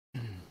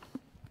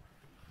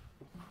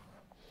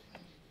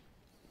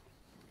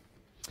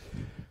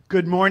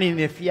Good morning.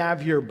 If you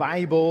have your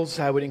Bibles,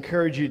 I would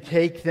encourage you to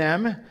take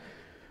them.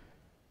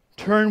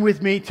 Turn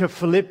with me to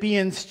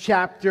Philippians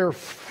chapter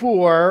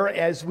 4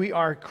 as we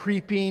are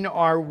creeping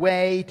our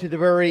way to the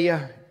very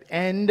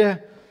end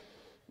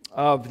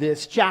of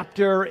this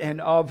chapter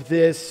and of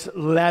this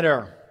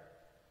letter.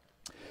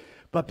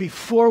 But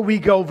before we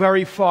go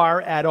very far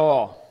at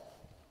all,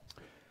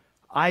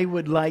 I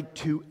would like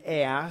to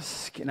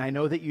ask, and I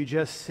know that you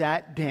just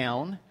sat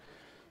down,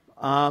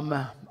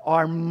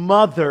 our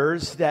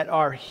mothers that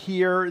are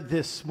here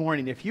this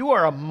morning. If you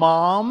are a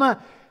mom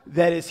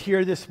that is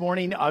here this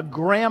morning, a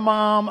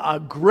grandmom, a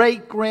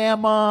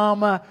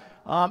great-grandmom,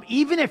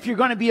 even if you're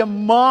going to be a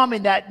mom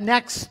in that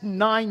next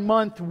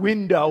 9-month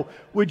window,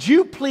 would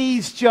you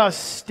please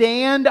just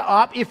stand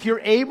up if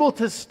you're able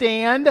to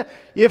stand?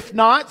 If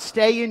not,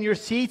 stay in your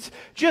seats.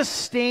 Just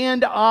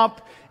stand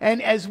up.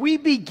 And as we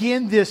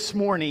begin this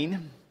morning,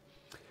 I'm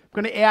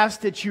going to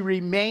ask that you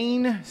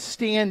remain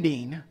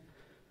standing.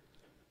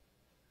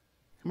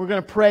 And we're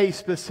going to pray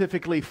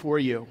specifically for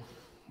you.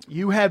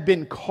 You have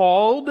been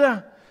called,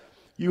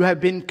 you have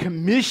been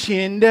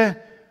commissioned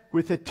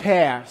with a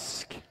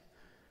task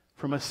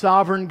from a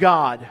sovereign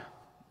God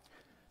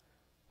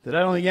that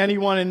I don't think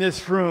anyone in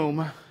this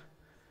room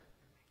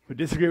would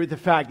disagree with the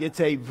fact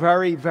it's a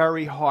very,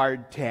 very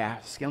hard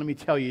task. And let me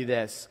tell you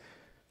this,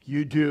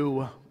 you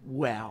do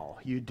well.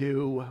 You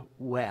do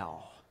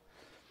well.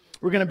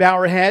 We're going to bow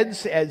our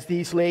heads as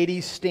these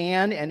ladies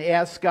stand and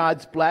ask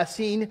God's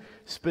blessing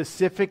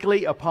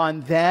specifically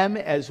upon them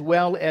as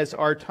well as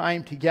our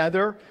time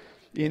together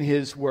in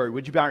His Word.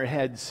 Would you bow your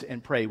heads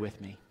and pray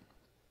with me?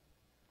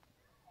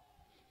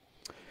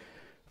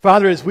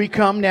 Father, as we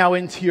come now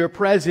into your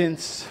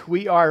presence,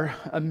 we are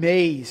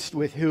amazed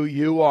with who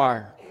you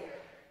are.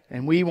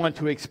 And we want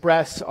to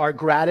express our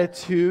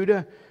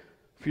gratitude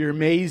for your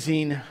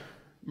amazing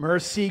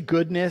mercy,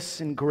 goodness,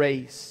 and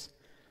grace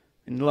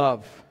and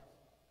love.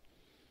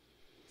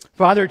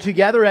 Father,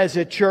 together as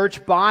a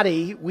church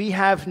body, we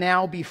have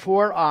now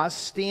before us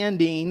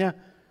standing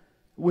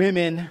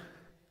women,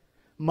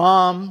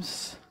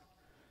 moms,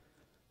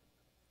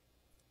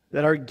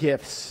 that are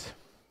gifts.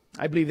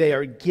 I believe they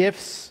are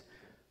gifts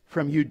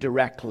from you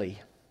directly.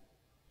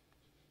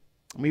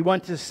 We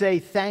want to say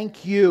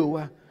thank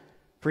you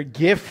for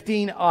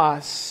gifting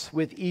us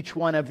with each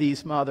one of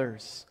these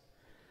mothers.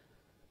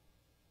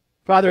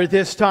 Father, at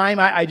this time,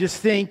 I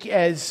just think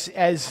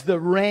as the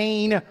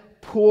rain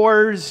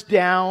pours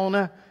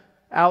down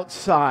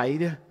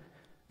outside,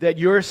 that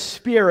your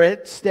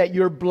spirits, that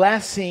your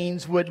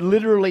blessings would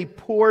literally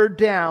pour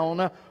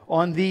down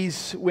on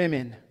these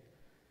women.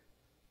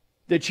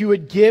 That you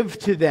would give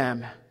to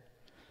them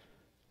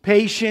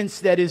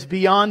patience that is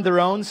beyond their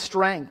own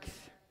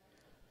strength.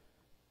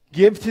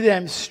 Give to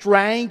them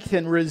strength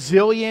and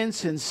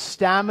resilience and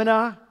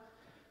stamina.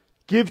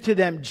 Give to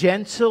them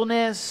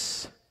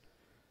gentleness.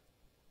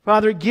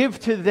 Father, give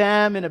to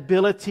them an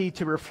ability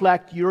to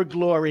reflect your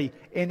glory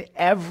in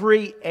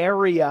every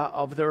area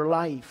of their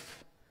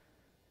life.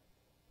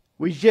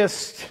 We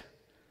just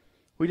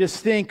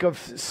think of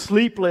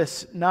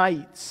sleepless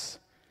nights.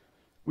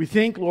 We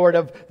think, Lord,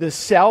 of the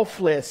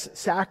selfless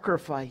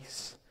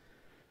sacrifice.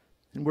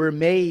 And we're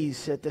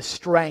amazed at the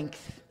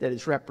strength that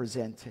is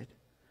represented.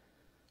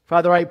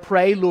 Father, I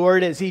pray,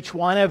 Lord, as each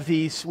one of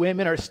these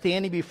women are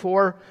standing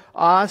before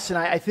us, and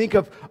I think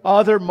of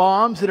other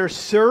moms that are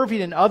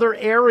serving in other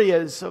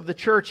areas of the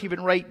church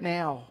even right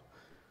now.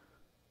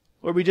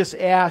 Lord, we just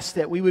ask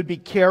that we would be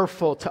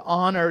careful to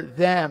honor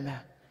them,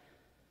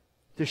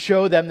 to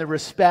show them the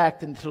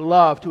respect and to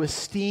love, to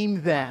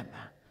esteem them.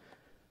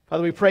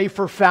 Father, we pray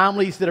for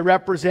families that are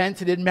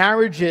represented in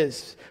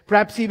marriages,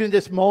 perhaps even in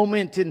this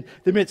moment in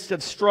the midst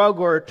of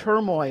struggle or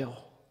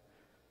turmoil.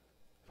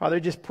 Father,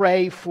 just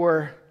pray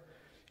for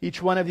each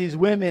one of these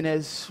women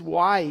as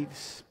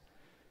wives,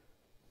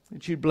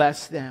 that you'd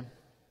bless them.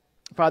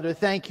 Father,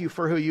 thank you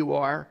for who you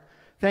are.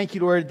 Thank you,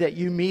 Lord, that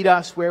you meet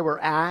us where we're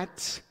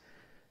at,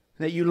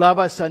 that you love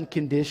us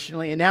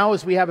unconditionally. And now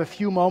as we have a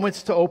few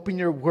moments to open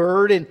your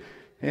word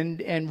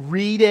and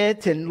read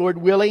it, and Lord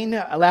willing,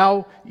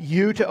 allow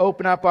you to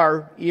open up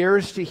our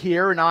ears to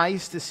hear and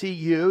eyes to see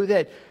you,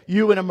 that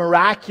you in a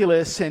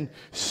miraculous and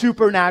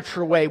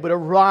supernatural way would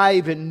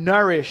arrive and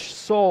nourish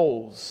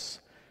souls.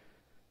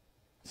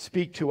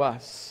 Speak to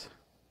us.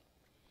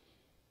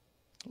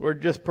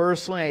 Lord, just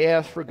personally, I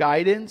ask for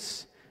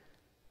guidance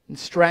and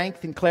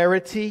strength and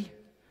clarity.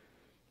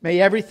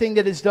 May everything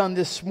that is done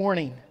this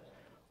morning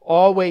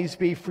always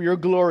be for your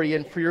glory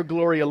and for your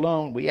glory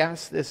alone. We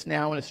ask this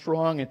now in a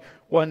strong and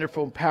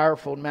wonderful and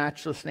powerful and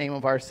matchless name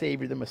of our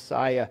Savior, the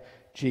Messiah,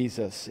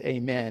 Jesus.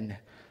 Amen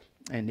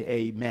and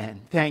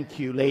amen. Thank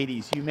you,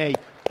 ladies. You may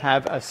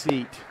have a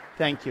seat.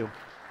 Thank you.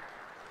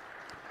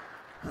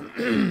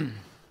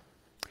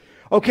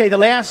 Okay, the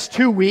last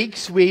 2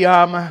 weeks we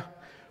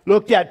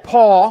looked at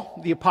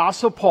Paul, the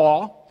Apostle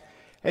Paul,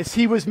 as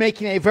he was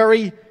making a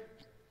very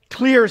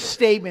clear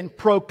statement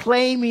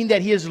proclaiming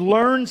that he has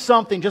learned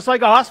something. Just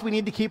like us, we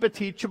need to keep a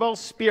teachable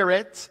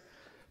spirit.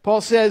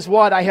 Paul says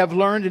what? I have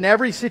learned in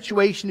every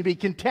situation to be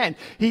content.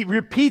 He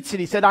repeats it.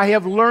 He said, I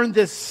have learned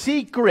the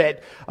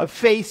secret of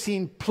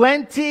facing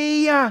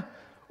plenty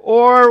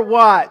or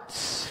what?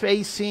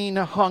 Facing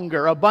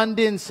hunger,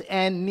 abundance,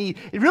 and need.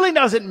 It really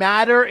doesn't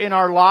matter in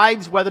our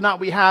lives whether or not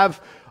we have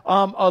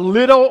a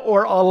little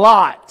or a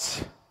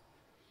lot.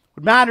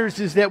 What matters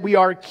is that we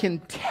are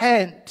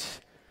content.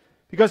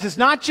 Because it's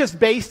not just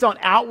based on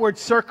outward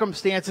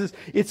circumstances,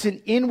 it's an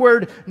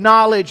inward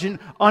knowledge and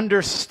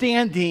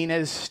understanding.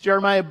 As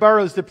Jeremiah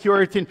Burroughs, the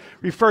Puritan,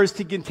 refers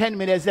to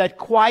contentment as that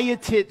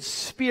quieted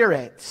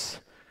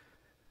spirit.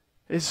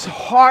 As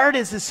hard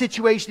as the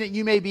situation that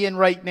you may be in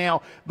right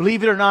now,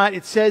 believe it or not,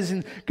 it says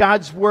in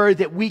God's Word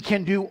that we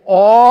can do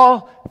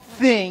all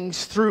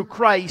things through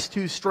Christ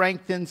who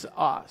strengthens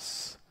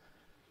us.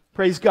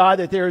 Praise God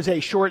that there is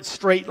a short,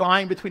 straight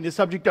line between the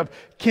subject of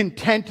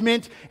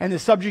contentment and the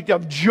subject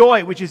of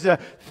joy, which is a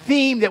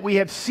theme that we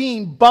have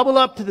seen bubble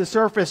up to the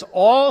surface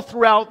all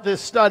throughout this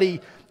study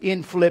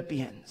in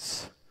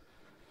Philippians.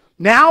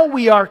 Now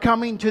we are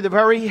coming to the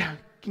very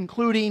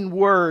concluding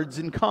words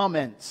and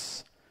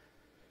comments.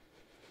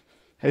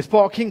 As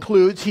Paul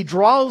concludes, he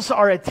draws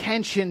our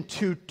attention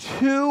to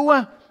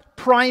two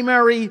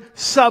primary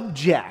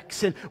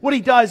subjects. And what he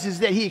does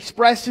is that he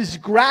expresses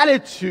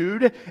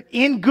gratitude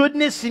in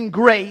goodness and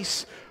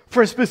grace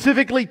for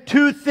specifically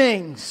two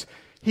things.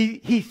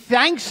 He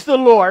thanks the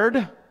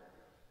Lord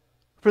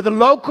for the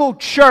local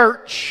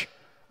church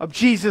of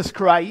Jesus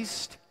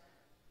Christ.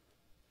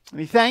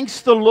 And he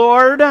thanks the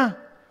Lord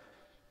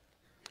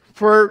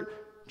for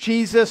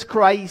Jesus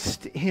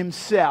Christ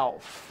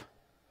himself.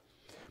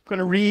 I'm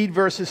going to read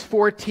verses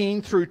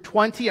 14 through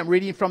 20. I'm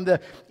reading from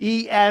the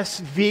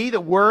ESV. The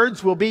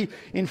words will be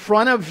in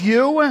front of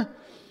you.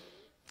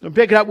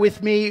 Pick it up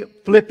with me.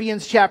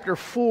 Philippians chapter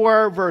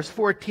 4, verse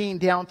 14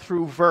 down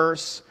through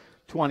verse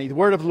 20. The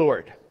word of the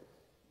Lord.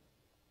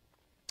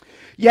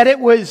 Yet it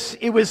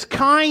was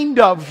kind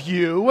of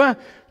you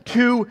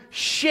to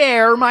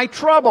share my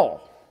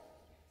trouble.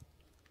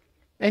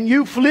 And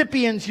you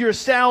Philippians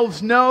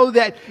yourselves know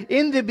that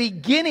in the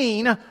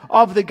beginning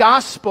of the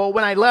gospel,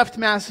 when I left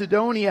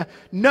Macedonia,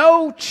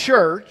 no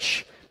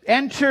church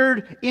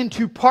entered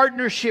into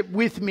partnership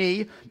with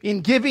me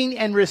in giving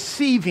and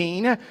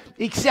receiving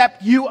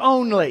except you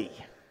only.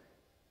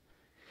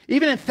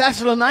 Even in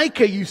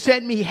Thessalonica, you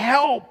sent me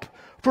help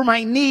for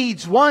my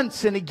needs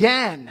once and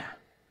again.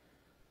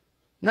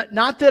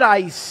 Not that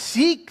I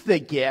seek the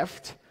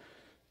gift,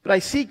 but I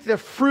seek the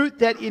fruit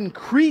that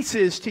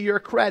increases to your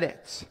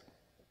credit.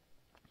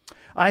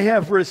 I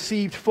have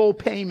received full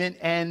payment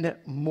and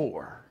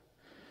more.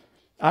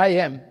 I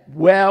am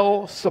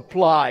well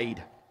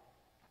supplied,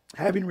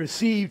 having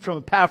received from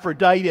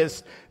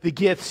Epaphroditus the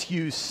gifts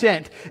you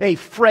sent, a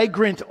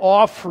fragrant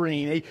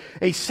offering,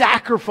 a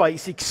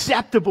sacrifice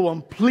acceptable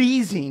and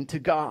pleasing to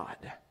God.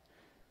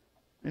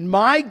 And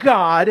my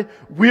God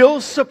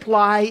will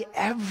supply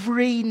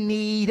every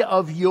need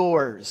of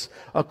yours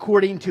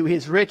according to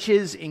his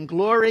riches in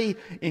glory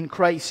in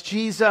Christ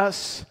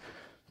Jesus.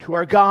 To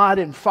our God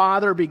and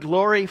Father be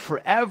glory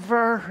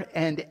forever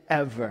and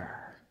ever.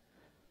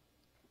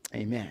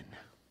 Amen.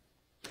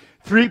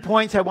 3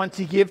 points I want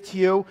to give to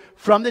you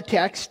from the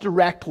text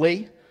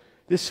directly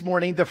this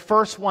morning. The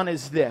first one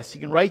is this.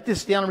 You can write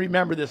this down and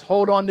remember this.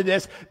 Hold on to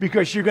this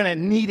because you're going to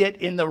need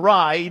it in the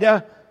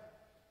ride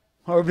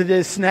over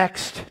this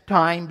next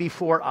time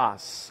before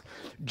us.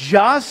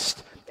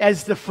 Just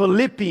as the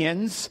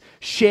Philippians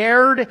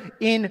shared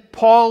in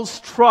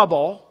Paul's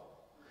trouble,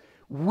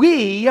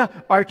 we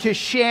are to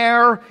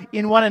share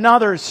in one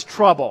another's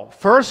trouble.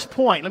 First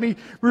point, let me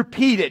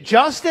repeat it.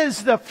 Just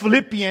as the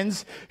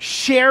Philippians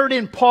shared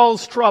in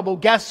Paul's trouble,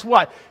 guess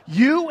what?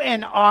 You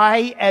and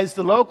I, as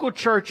the local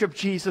church of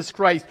Jesus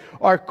Christ,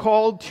 are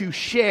called to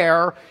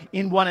share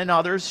in one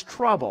another's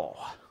trouble.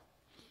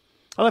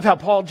 I love how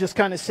Paul just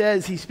kind of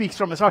says, he speaks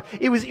from his heart.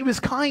 It was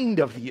kind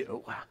of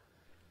you.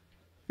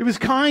 It was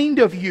kind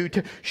of you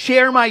to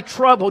share my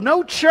trouble.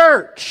 No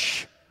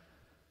church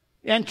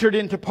entered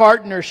into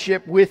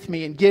partnership with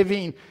me in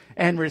giving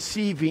and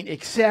receiving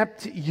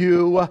except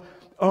you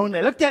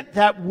only. Look at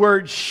that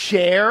word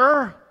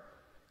share.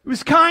 It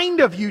was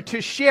kind of you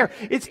to share.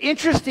 It's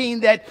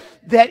interesting that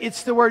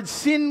it's the word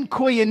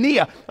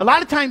synkoinia. A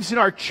lot of times in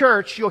our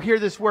church, you'll hear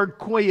this word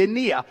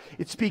koinonia.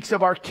 It speaks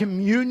of our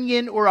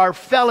communion or our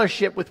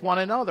fellowship with one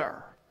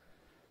another.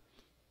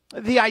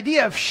 The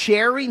idea of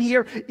sharing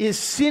here is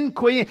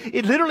synkoinia.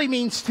 It literally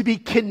means to be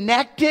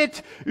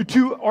connected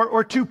to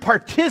or to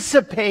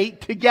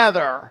participate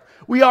together.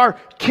 We are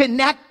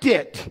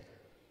connected.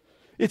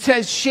 It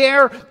says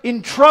share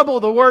in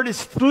trouble. The word is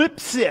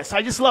thlipsis.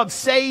 I just love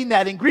saying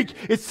that in Greek.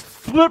 It's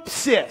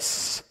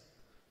thlipsis.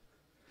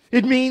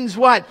 It means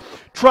what?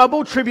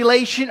 Trouble,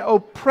 tribulation,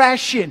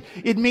 oppression.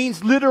 It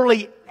means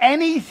literally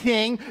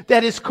anything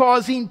that is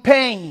causing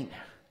pain,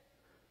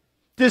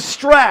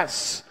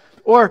 distress,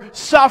 or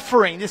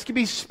suffering. This can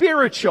be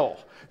spiritual.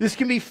 This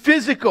can be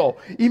physical,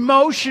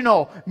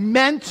 emotional,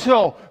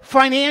 mental,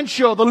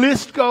 financial. The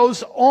list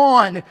goes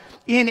on.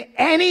 In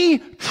any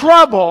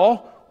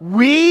trouble,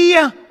 we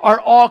are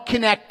all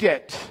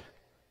connected.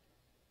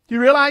 Do you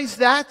realize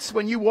that?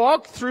 When you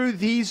walk through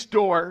these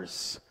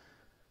doors,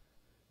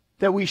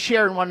 that we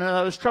share in one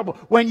another's trouble.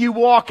 When you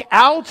walk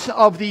out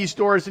of these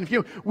doors,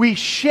 we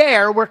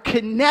share, we're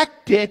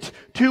connected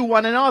to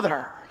one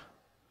another.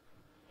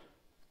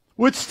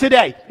 What's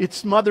today?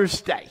 It's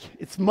Mother's Day.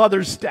 It's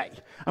Mother's Day.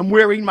 I'm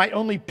wearing my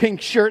only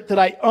pink shirt that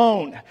I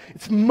own.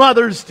 It's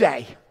Mother's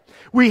Day.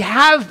 We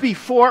have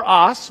before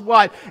us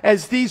what,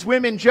 as these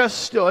women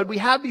just stood, we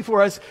have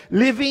before us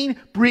living,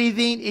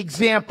 breathing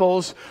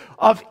examples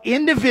of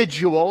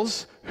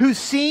individuals who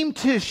seem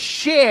to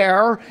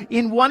share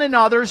in one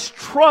another's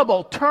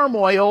trouble,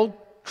 turmoil,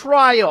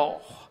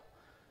 trial.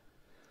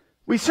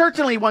 We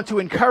certainly want to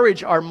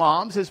encourage our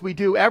moms, as we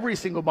do every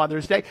single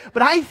Mother's Day,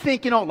 but I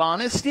think, in all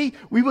honesty,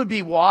 we would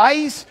be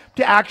wise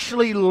to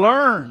actually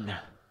learn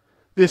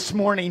this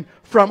morning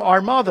from our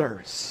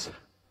mothers.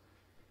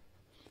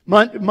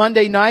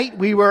 Monday night,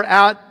 we were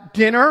at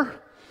dinner,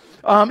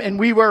 and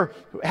we were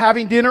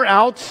having dinner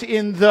out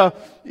in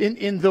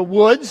the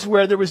woods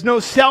where there was no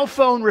cell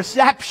phone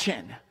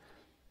reception.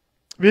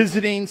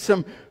 Visiting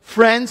some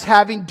friends,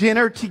 having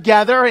dinner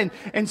together.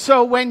 And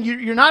so when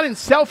you're not in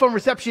cell phone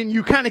reception,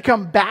 you kind of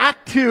come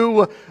back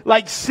to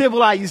like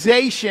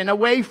civilization,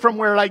 away from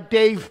where like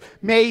Dave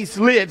Mays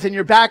lives, and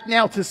you're back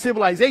now to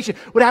civilization.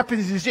 What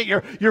happens is that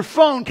your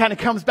phone kind of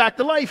comes back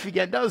to life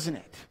again, doesn't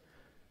it?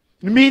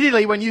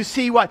 Immediately when you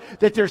see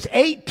that there's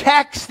 8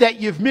 texts that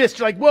you've missed,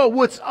 you're like, whoa,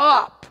 what's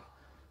up?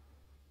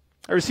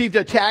 I received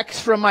a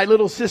text from my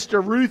little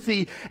sister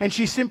Ruthie, and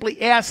she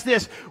simply asked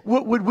this: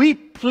 would we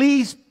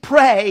please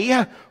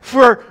pray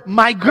for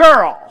my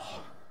girl?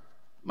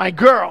 My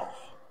girl.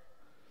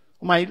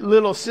 My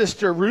little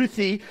sister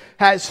Ruthie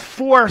has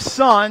 4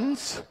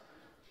 sons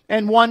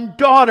and 1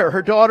 daughter.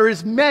 Her daughter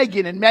is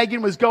Megan, and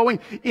Megan was going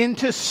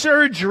into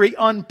surgery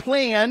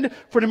unplanned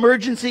for an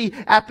emergency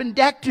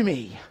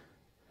appendectomy.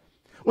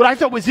 What I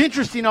thought was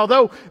interesting,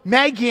 although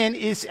Megan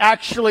is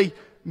actually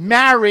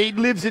married,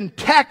 lives in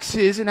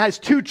Texas, and has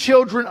 2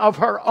 children of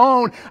her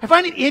own, I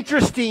find it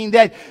interesting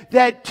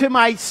that to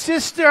my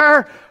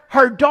sister,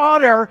 her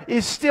daughter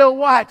is still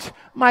what?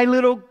 My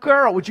little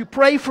girl. Would you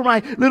pray for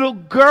my little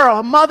girl?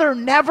 A mother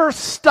never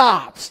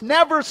stops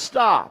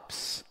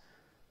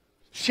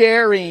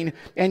sharing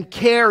and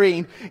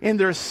caring in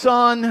their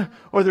son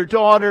or their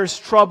daughter's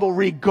trouble,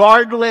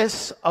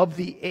 regardless of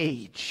the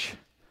age.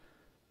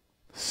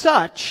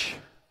 Such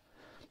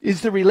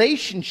is the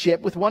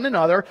relationship with one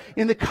another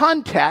in the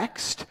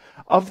context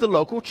of the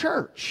local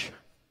church.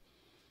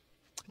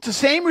 It's the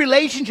same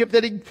relationship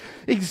that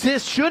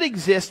should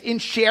exist in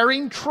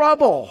sharing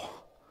trouble.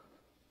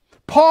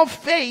 Paul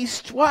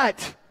faced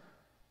what?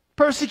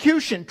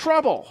 Persecution,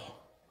 trouble.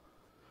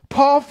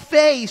 Paul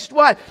faced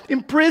what?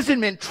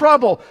 Imprisonment,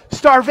 trouble.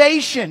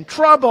 Starvation,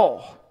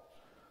 trouble.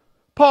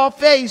 Paul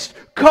faced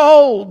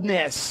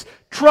coldness,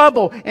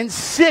 trouble, and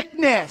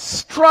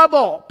sickness,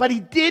 trouble. But he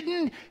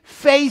didn't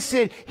face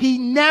it. He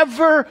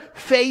never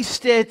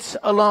faced it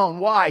alone.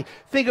 Why?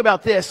 Think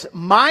about this.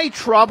 My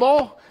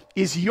trouble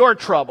is your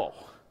trouble.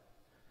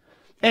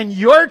 And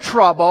your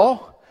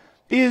trouble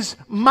is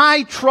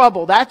my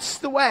trouble. That's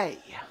the way.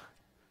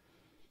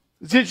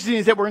 What's interesting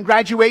is that we're in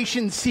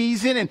graduation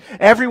season, and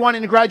everyone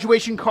in the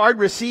graduation card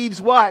receives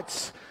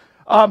what?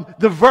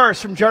 The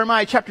verse from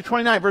Jeremiah chapter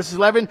 29, verses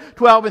 11,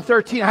 12, and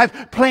 13. I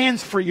have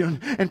plans for you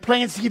and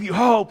plans to give you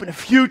hope and a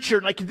future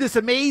like this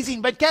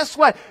amazing. But guess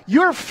what?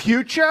 Your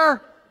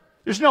future,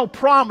 there's no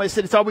promise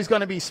that it's always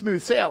going to be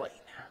smooth sailing.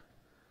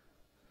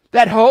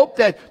 That hope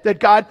that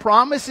God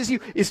promises you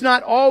is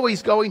not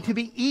always going to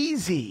be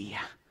easy.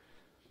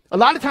 A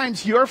lot of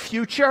times your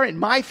future and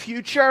my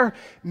future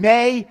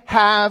may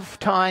have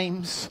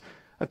times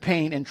of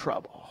pain and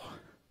trouble.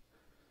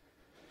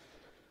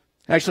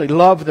 I actually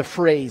love the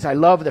phrase. I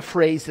love the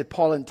phrase that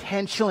Paul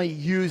intentionally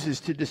uses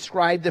to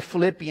describe the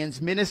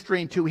Philippians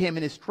ministering to him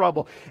in his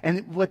trouble.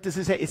 And what does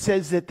it say? It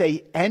says that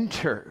they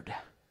entered.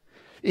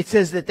 It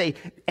says that they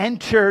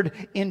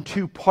entered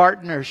into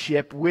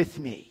partnership with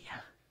me.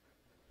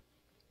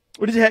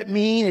 What does that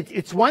mean?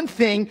 It's one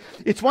thing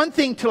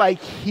to like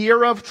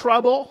hear of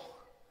trouble.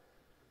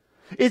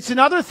 It's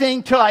another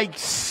thing to like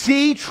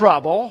see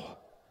trouble.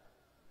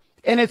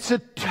 And it's a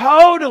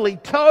totally,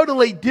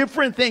 totally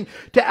different thing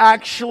to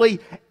actually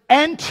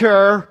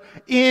enter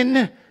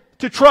into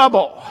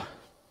trouble.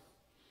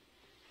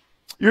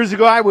 Years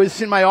ago, I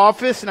was in my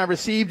office and I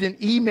received an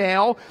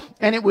email,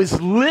 and it was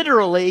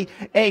literally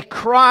a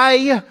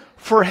cry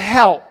for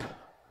help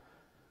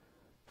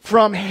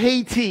from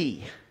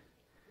Haiti.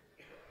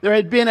 There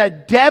had been a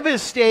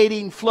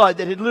devastating flood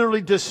that had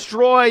literally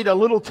destroyed a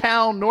little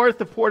town north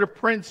of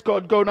Port-au-Prince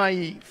called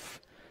Gonaïves.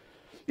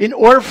 An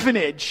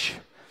orphanage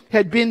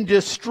had been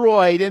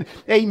destroyed, and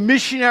a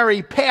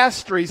missionary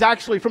pastor, he's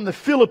actually from the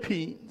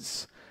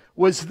Philippines,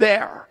 was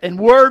there. And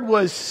word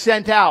was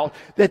sent out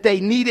that they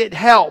needed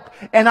help.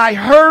 And I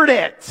heard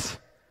it.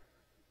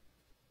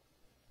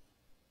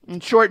 In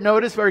short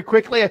notice, very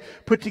quickly, I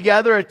put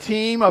together a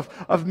team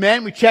of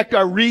men. We checked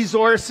our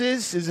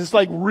resources. Is this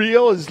like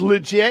real? Is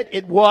legit?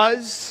 It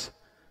was.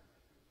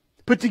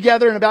 Put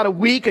together in about a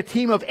week a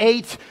team of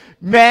 8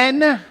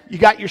 men. You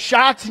got your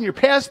shots and your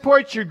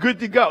passports. You're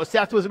good to go.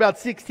 Seth was about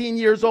 16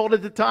 years old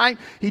at the time.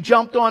 He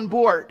jumped on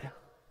board.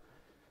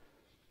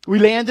 We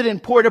landed in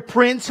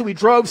Port-au-Prince and we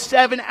drove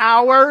 7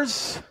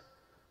 hours.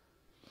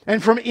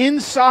 And from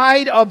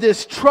inside of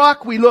this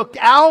truck, we looked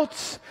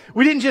out.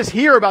 We didn't just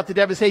hear about the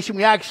devastation.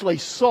 We actually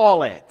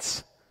saw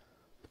it.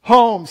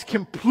 Homes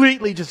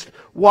completely just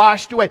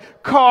washed away.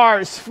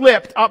 Cars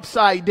flipped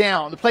upside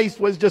down. The place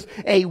was just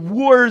a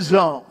war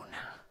zone.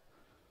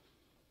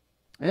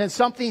 And then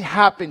something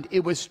happened.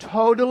 It was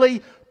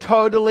totally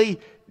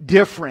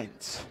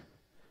different.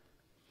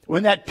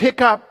 When that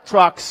pickup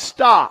truck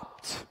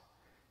stopped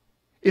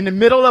in the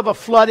middle of a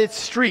flooded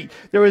street,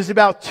 there was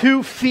about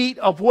 2 feet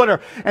of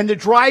water. And the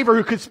driver,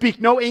 who could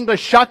speak no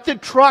English, shut the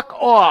truck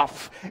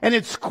off. And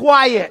it's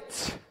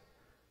quiet.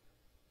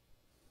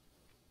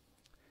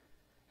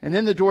 And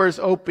then the doors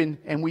opened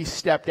and we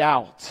stepped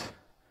out.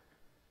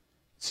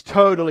 It's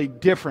totally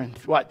different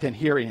than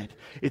hearing it.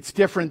 It's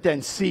different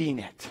than seeing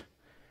it.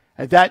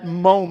 At that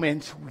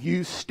moment,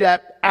 you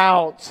step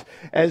out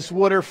as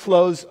water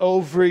flows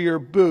over your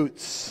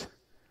boots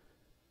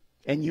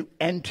and you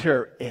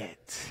enter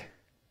it.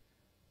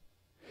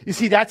 You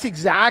see, that's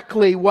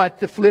exactly what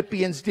the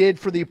Philippians did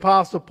for the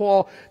Apostle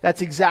Paul.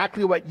 That's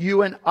exactly what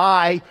you and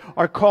I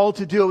are called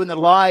to do in the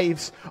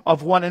lives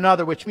of one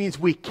another, which means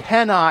we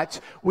cannot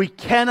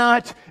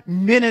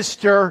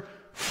minister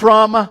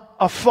from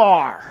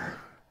afar.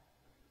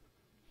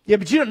 Yeah,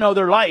 but you don't know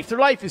their life. Their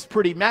life is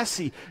pretty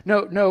messy.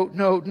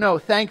 No.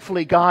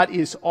 Thankfully, God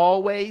is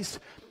always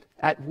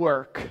at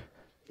work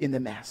in the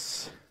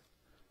mess.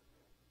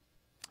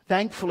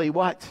 Thankfully,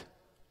 what?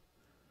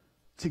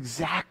 It's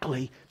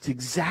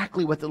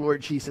exactly what the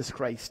Lord Jesus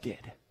Christ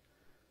did.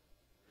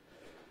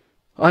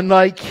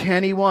 Unlike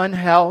anyone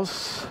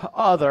else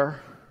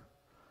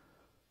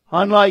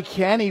unlike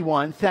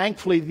anyone,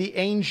 thankfully, the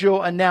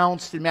angel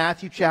announced in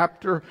Matthew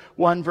chapter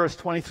 1, verse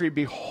 23,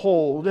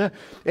 "Behold,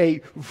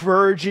 a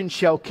virgin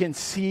shall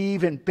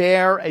conceive and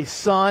bear a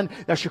son.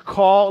 Thou shalt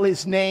call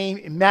his name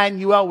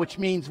Emmanuel," which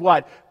means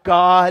what?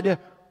 God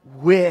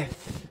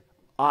with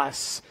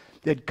us.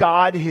 That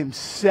God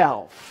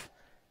himself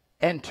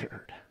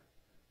entered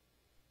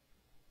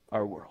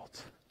our world.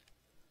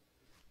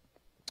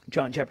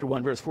 John chapter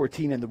 1, verse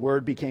 14, "And the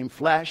Word became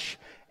flesh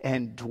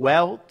and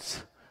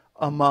dwelt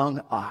among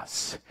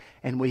us.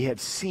 And we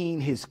have seen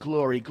his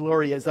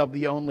glory as of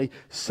the only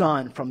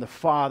Son from the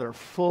Father,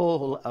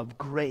 full of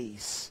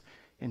grace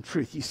and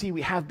truth." You see,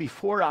 we have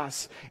before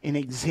us an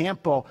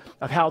example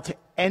of how to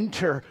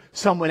enter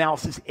someone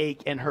else's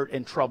ache and hurt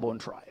and trouble and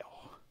trial.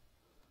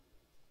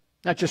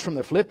 Not just from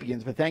the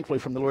Philippians, but thankfully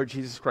from the Lord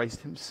Jesus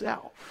Christ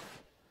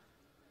himself.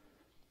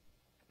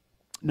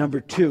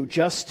 Number 2,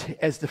 just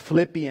as the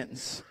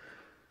Philippians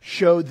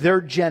showed their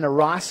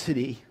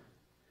generosity,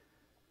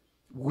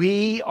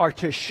 we are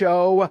to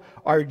show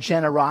our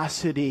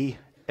generosity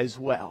as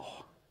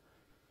well.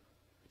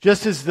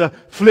 Just as the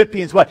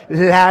Philippians,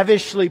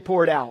 lavishly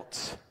poured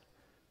out.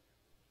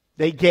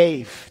 They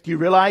gave. Do you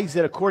realize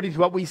that according to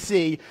what we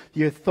see,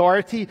 the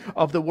authority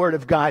of the Word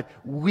of God,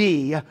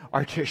 we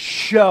are to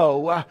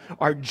show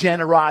our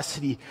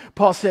generosity.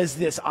 Paul says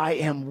this, "I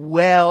am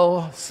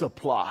well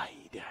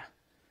supplied,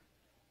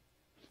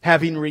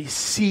 having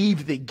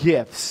received the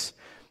gifts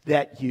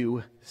that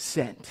you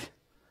sent."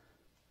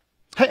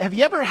 Have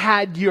you ever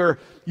had your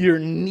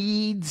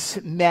needs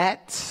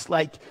met?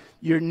 Like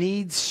your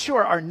needs,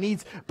 sure, our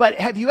needs, but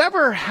have you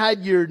ever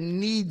had your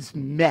needs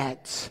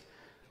met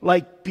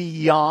like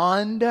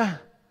beyond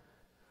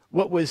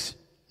what was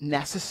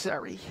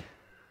necessary?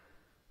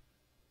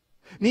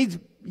 Needs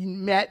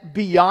met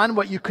beyond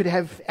what you could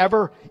have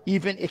ever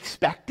even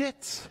expected?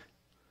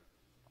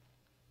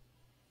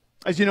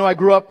 As you know, I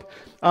grew up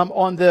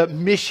on the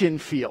mission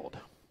field.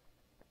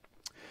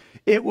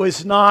 It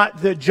was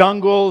not the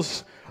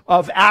jungles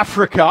of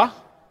Africa,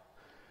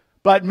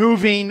 but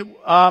moving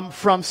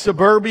from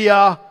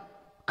suburbia,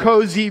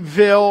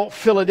 Cozyville,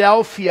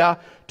 Philadelphia,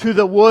 to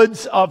the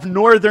woods of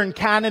northern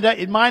Canada,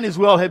 it might as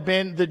well have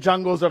been the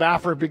jungles of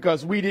Africa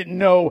because we didn't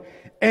know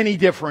any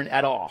different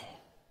at all.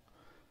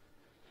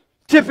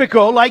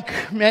 Typical,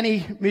 like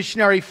many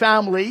missionary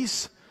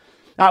families,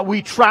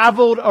 we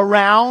traveled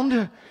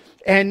around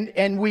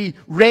and we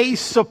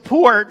raised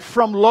support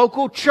from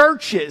local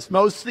churches,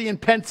 mostly in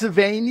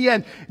Pennsylvania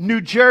and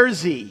New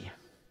Jersey.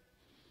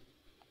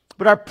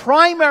 But our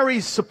primary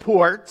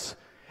support,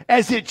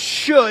 as it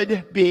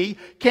should be,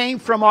 came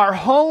from our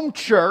home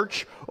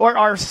church or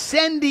our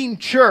sending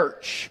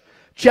church,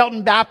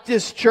 Chelton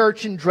Baptist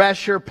Church in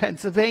Dresher,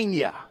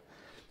 Pennsylvania,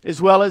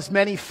 as well as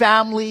many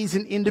families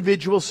and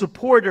individual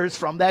supporters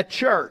from that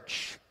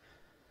church.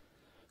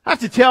 I have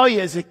to tell you,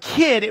 as a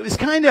kid, it was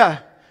kind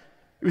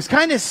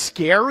of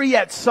scary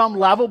at some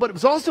level, but it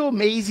was also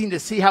amazing to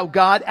see how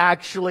God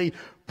actually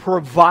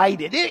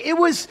provided. It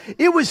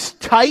was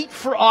tight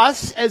for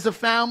us as a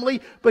family,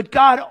 but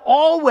God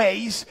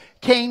always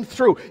came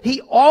through.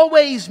 He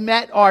always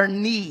met our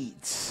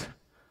needs.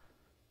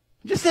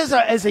 Just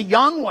as a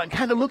young one,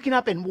 kind of looking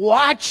up and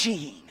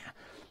watching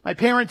my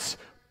parents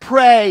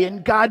pray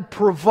and God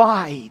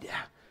provide. It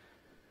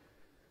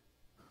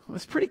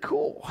was pretty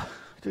cool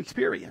to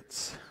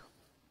experience.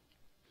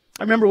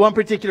 I remember one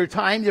particular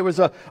time there was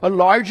a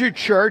larger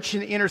church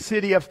in the inner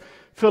city of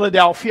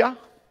Philadelphia,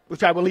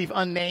 which I believe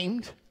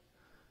unnamed.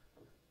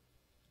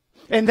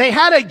 And they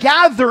had a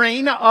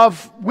gathering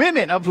of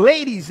women, of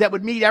ladies that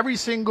would meet every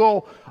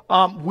single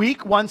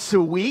week, once a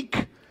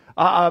week.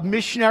 A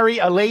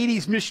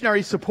ladies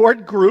missionary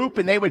support group,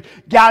 and they would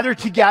gather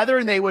together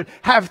and they would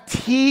have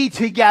tea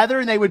together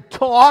and they would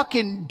talk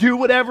and do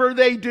whatever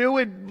they do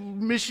at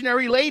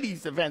missionary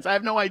ladies events. I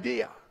have no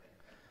idea.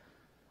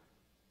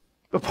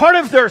 But part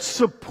of their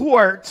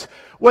support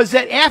was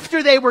that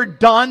after they were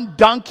done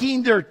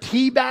dunking their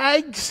tea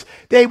bags,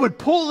 they would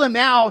pull them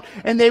out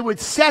and they would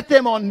set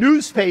them on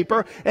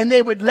newspaper and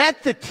they would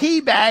let the tea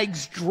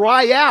bags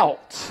dry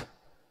out.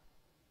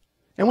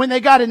 And when they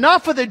got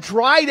enough of the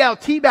dried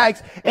out tea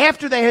bags,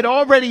 after they had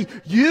already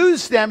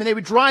used them and they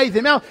would dry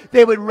them out,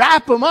 they would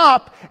wrap them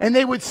up and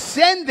they would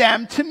send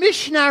them to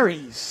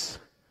missionaries.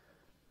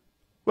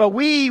 Well,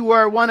 we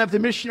were one of the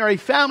missionary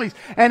families,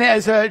 and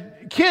as a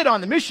kid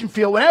on the mission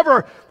field,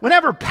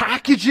 whenever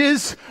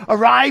packages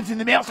arrived in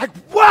the mail, it's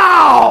like,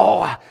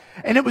 wow!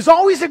 And it was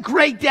always a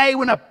great day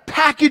when a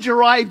package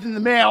arrived in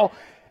the mail,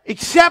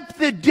 except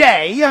the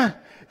day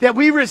that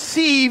we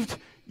received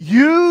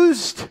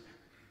used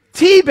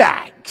tea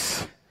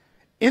bags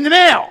in the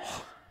mail.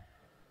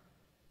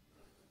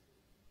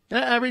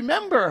 And I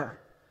remember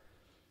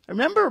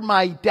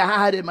my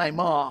dad and my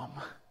mom,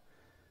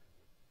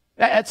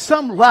 at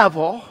some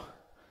level,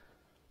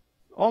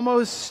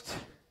 almost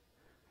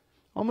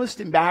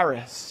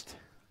embarrassed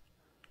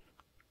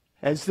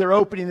as they're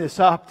opening this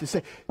up to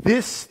say,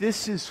 this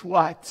is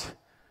what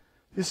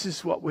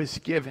was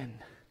given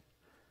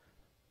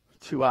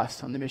to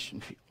us on the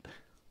mission field.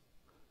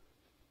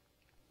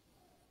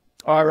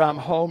 Our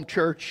home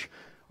church,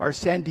 our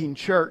sending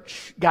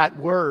church, got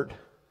word.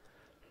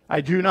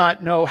 I do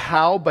not know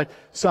how, but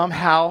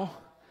somehow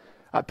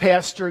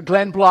Pastor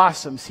Glenn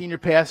Blossom, senior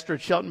pastor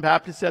at Shelton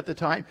Baptist at the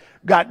time,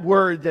 got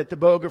word that the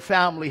Boger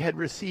family had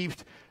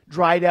received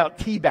dried out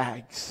tea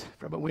bags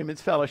from a women's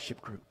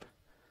fellowship group.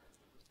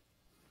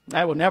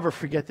 I will never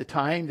forget the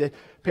time that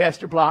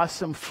Pastor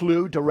Blossom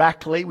flew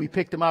directly. We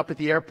picked him up at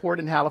the airport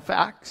in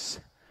Halifax.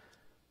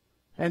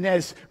 And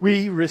as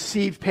we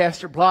received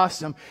Pastor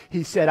Blossom,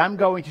 he said, I'm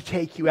going to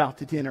take you out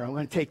to dinner. I'm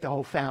going to take the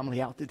whole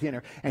family out to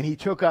dinner. And he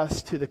took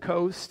us to the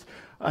coast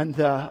on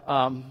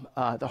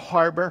the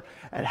harbor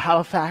at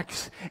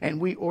Halifax, and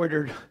we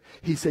ordered,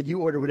 he said, you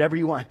order whatever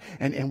you want.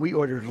 And we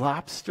ordered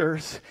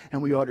lobsters,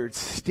 and we ordered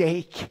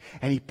steak,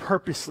 and he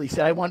purposely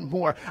said, I want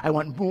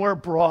more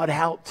brought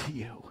out to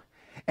you.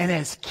 And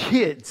as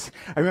kids,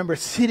 I remember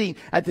sitting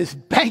at this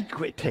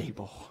banquet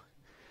table.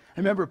 I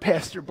remember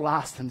Pastor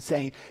Blossom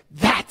saying,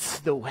 that's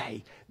the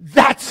way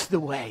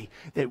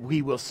that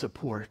we will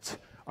support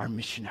our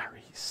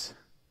missionaries.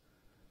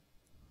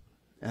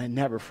 And I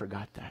never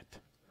forgot that.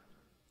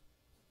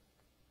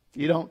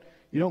 You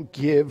don't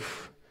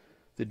give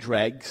the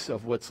dregs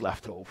of what's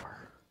left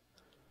over.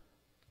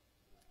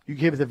 You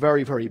give the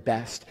very, very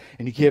best,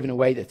 and you give in a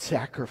way that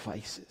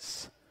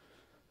sacrifices.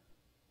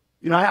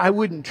 You know, I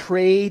wouldn't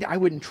trade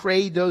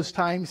those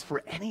times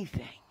for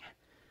anything.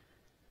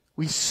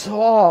 We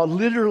saw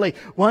literally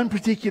one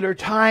particular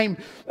time,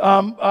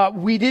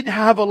 we didn't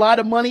have a lot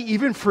of money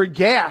even for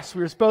gas.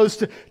 We were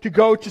supposed to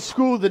go to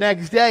school the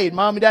next day, and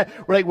Mom and Dad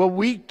were like, well,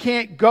 we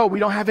can't go. We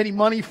don't have any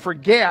money for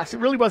gas. It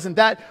really wasn't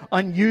that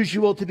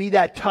unusual to be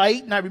that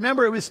tight. And I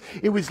remember it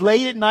was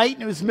late at night,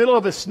 and it was the middle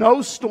of a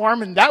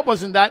snowstorm, and that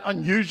wasn't that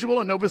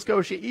unusual in Nova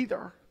Scotia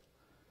either.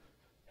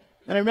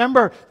 And I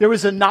remember there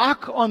was a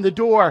knock on the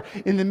door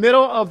in the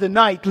middle of the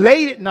night,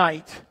 late at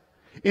night,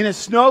 in a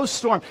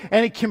snowstorm,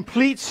 and a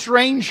complete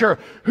stranger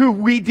who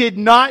we did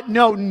not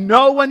know,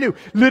 no one knew,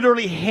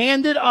 literally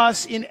handed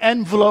us an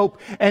envelope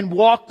and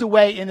walked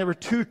away, and there were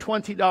two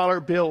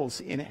 $20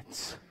 bills in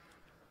it.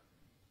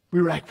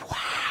 We were like,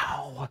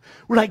 wow.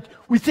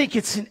 We think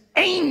it's an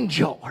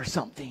angel or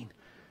something.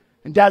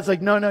 And Dad's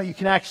like, no, you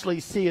can actually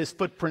see his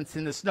footprints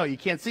in the snow. You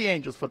can't see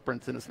angels'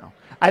 footprints in the snow.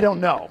 I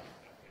don't know.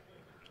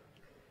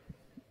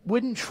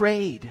 Wouldn't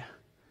trade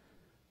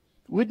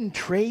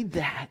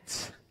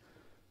that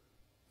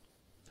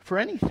for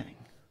anything.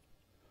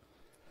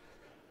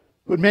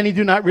 What many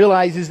do not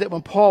realize is that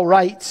when Paul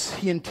writes,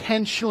 he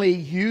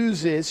intentionally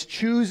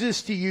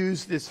chooses to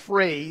use this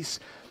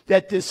phrase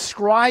that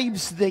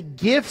describes the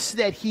gifts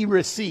that he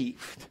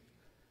received.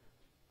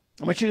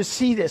 I want you to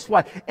see this,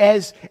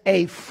 as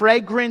a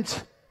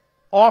fragrant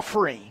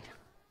offering,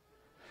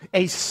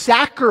 a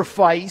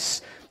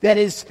sacrifice that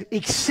is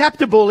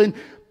acceptable and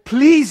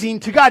pleasing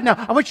to God. Now,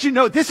 I want you to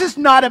know, this is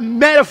not a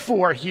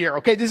metaphor here,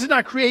 okay? This is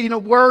not creating a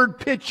word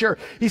picture.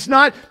 He's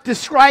not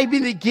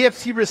describing the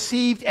gifts he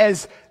received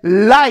as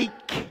like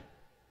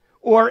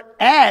or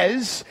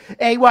as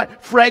a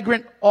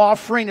fragrant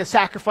offering, a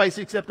sacrifice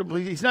acceptable.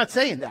 He's not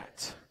saying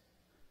that.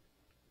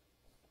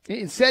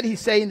 Instead,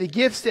 he's saying the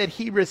gifts that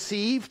he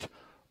received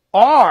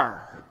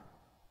are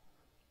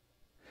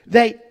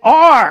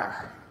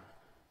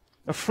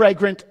a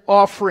fragrant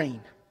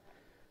offering,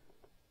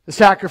 a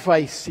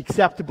sacrifice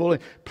acceptable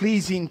and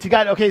pleasing to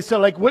God. Okay, so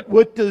like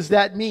what does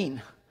that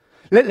mean?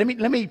 Let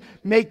me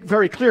make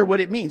very clear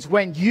what it means.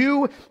 When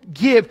you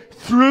give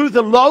through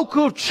the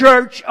local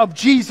church of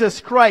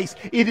Jesus Christ,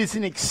 it is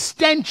an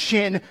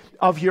extension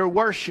of your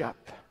worship.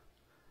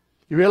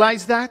 You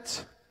realize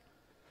that?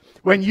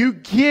 When you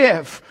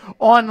give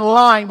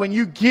online, when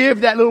you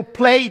give that little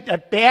plate,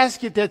 that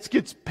basket that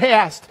gets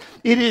passed,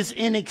 it is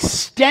an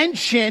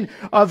extension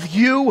of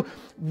you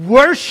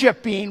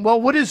worshiping. Well,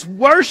 what is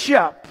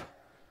worship?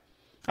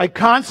 I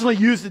constantly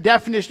use the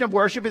definition of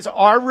worship as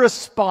our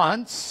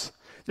response.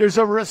 There's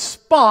a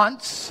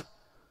response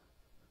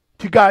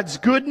to God's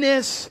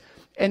goodness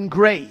and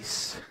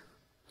grace.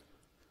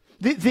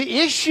 The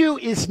issue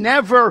is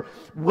never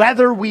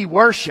whether we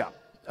worship,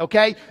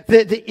 okay?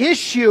 The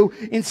issue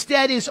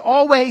instead is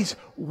always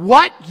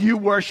what you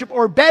worship,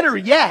 or better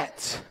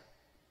yet,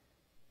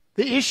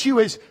 the issue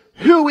is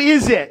who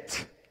is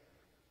it?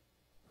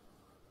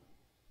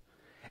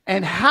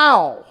 And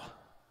how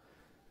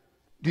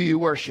do you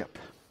worship?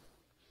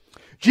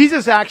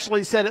 Jesus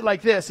actually said it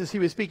like this as he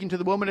was speaking to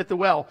the woman at the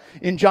well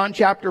in John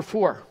chapter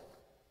 4.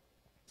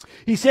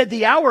 He said,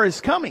 the hour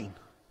is coming.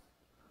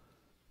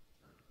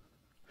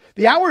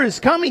 The hour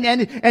is coming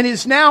and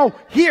is now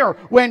here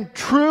when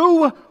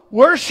true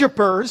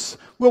worshipers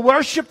will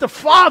worship the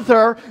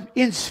Father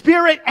in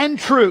spirit and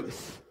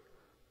truth.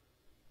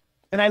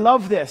 And I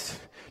love this.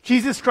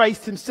 Jesus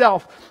Christ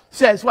himself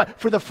says what?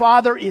 For the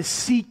Father is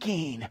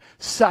seeking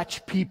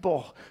such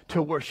people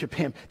to worship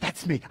him.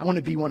 That's me. I want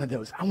to be one of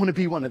those. I want to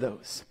be one of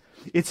those.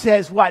 It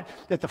says what?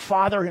 That the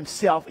Father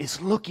himself is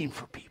looking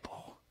for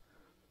people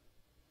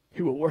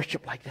who will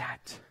worship like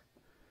that.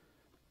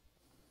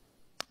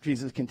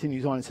 Jesus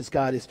continues on and says,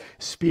 God is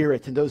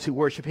spirit, and those who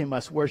worship him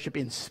must worship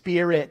in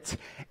spirit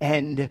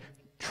and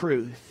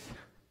truth.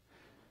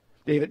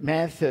 David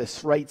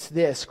Mathis writes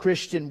this: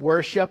 Christian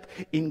worship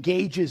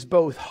engages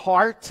both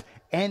heart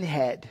and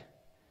head.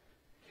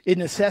 It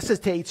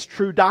necessitates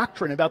true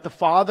doctrine about the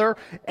Father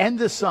and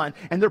the Son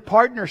and their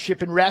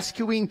partnership in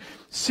rescuing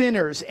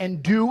sinners,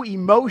 and due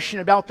emotion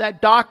about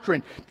that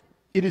doctrine.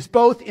 It is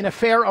both an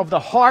affair of the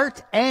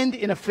heart and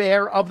an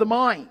affair of the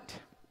mind.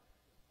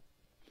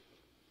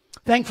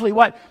 Thankfully,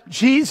 what?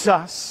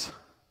 Jesus,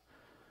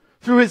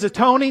 through his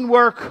atoning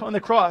work on the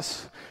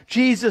cross,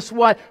 Jesus,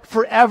 what?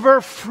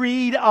 Forever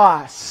freed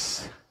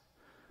us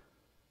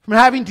from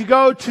having to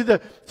go to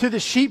the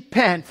sheep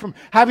pen, from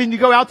having to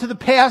go out to the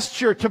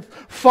pasture to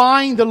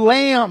find the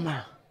lamb.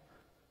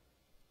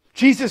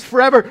 Jesus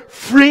forever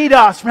freed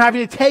us from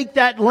having to take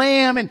that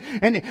lamb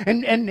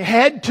and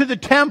head to the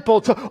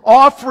temple to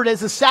offer it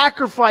as a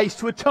sacrifice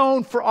to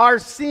atone for our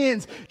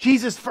sins.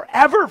 Jesus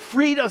forever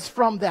freed us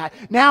from that.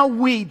 Now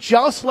we,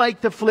 just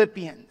like the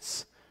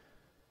Philippians,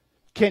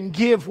 can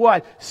give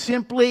what?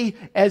 Simply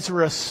as a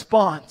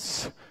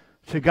response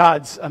to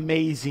God's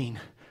amazing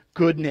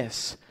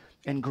goodness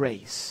and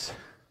grace.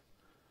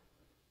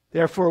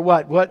 Therefore,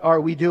 what? What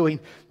are we doing?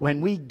 When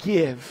we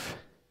give,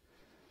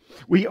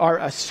 we are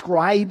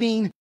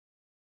ascribing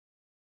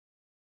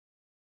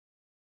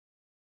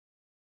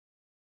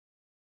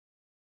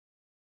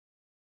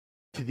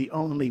to the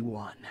only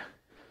one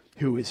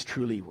who is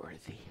truly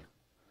worthy.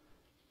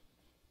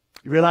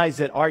 You realize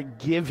that our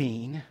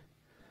giving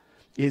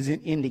is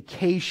an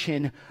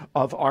indication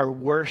of our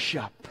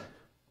worship.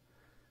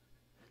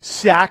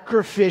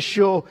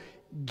 Sacrificial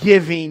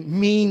giving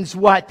means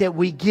what? That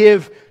we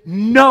give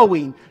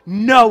knowing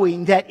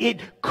that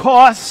it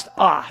cost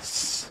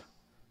us.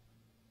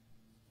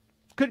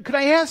 Could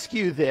I ask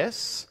you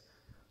this?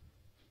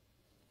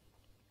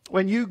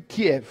 When you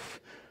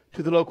give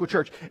to the local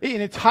church,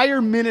 an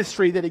entire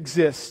ministry that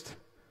exists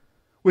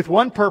with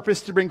one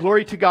purpose, to bring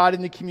glory to God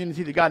in the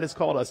community that God has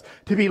called us,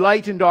 to be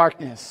light in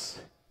darkness.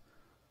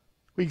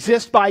 We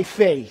exist by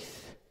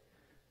faith,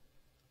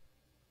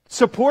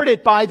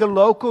 supported by the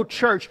local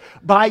church,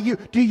 by you.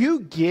 Do you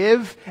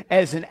give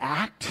as an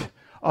act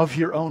of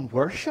your own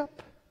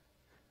worship?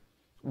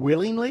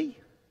 Willingly?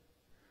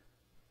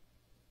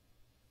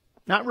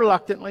 Not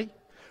reluctantly.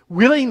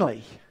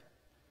 Willingly.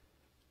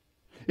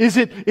 Is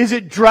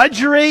it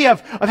drudgery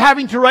of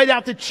having to write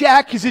out the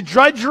check? Is it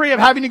drudgery of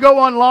having to go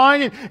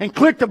online and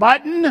click the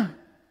button?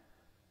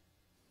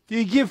 Do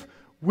you give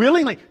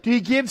willingly? Do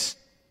you give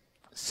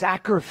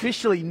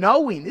sacrificially,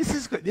 knowing this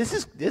is good, this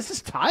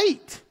is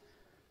tight?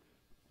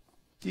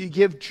 Do you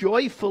give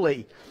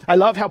joyfully? I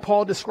love how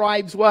Paul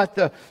describes what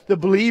the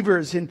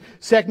believers in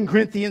 2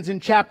 Corinthians in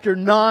chapter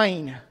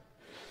 9.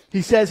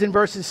 He says in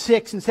verses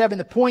 6 and 7,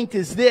 the point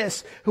is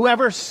this: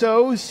 whoever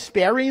sows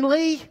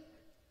sparingly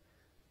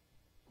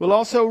will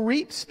also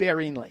reap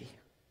sparingly.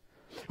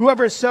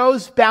 Whoever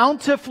sows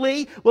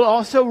bountifully will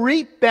also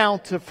reap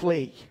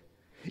bountifully.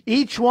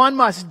 Each one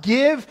must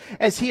give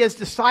as he has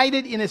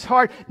decided in his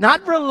heart,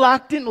 not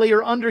reluctantly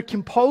or under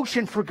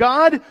compulsion, for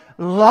God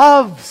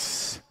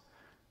loves.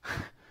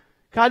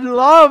 God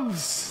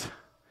loves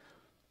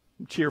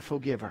a cheerful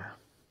giver.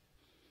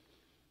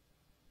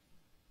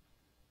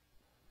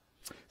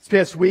 This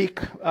past week,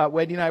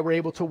 Wendy and I were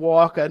able to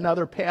walk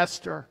another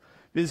pastor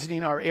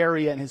visiting our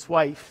area and his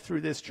wife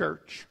through this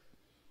church.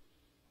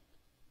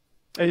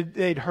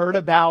 They'd heard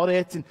about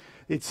it and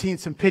they'd seen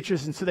some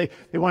pictures, and so they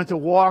wanted to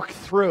walk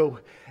through.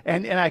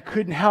 And I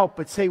couldn't help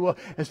but say, well,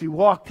 as we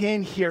walked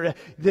in here,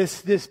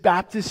 this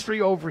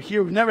baptistry over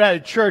here, we've never had a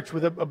church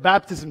with a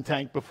baptism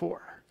tank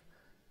before.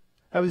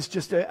 That was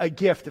just a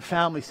gift. The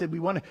family said,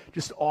 we want to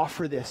just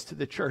offer this to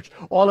the church.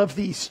 All of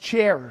these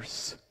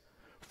chairs,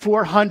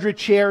 400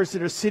 chairs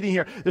that are sitting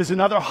here. There's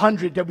another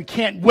 100 that we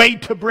can't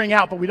wait to bring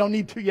out, but we don't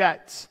need to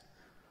yet.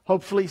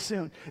 Hopefully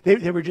soon.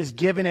 They were just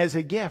given as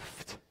a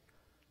gift.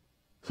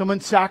 Someone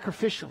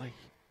sacrificially.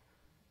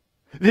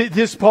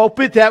 This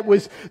pulpit that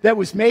was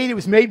made, it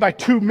was made by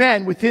two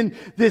men within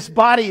this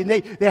body, and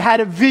they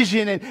had a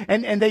vision,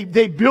 and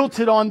they built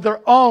it on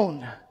their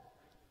own.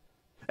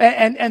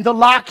 And the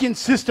lock-in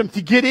system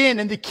to get in,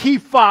 and the key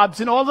fobs,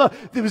 and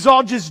it was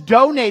all just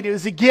donated. It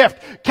was a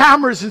gift.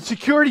 Cameras and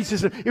security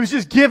system. It was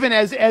just given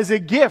as a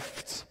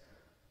gift.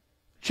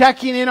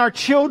 Checking in our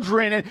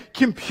children and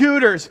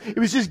computers. It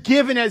was just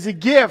given as a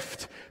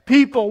gift.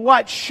 People,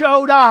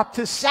 showed up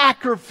to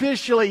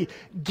sacrificially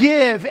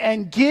give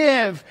and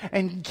give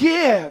and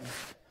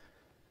give.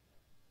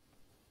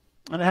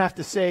 And I have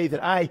to say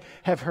that I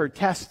have heard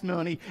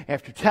testimony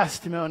after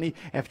testimony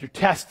after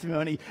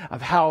testimony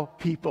of how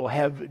people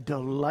have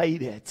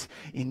delighted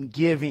in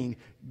giving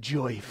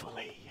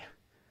joyfully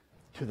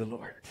to the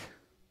Lord.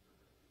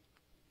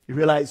 You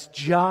realize,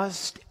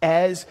 just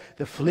as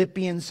the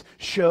Philippians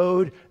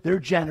showed their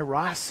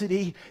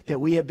generosity, that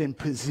we have been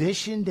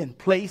positioned and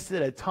placed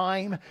at a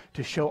time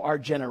to show our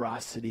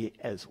generosity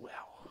as well.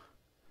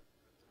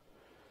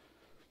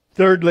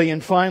 Thirdly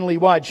and finally,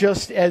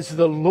 just as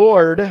the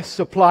Lord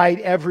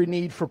supplied every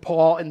need for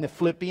Paul and the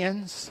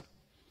Philippians,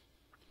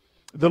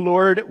 the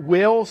Lord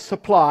will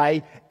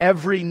supply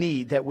every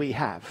need that we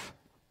have.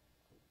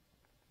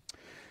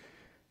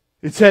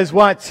 It says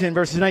what in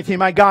verses 19?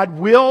 My God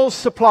will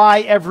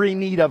supply every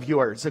need of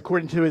yours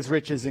according to his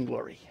riches and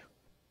glory.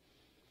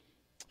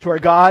 To our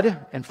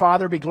God and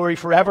Father be glory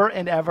forever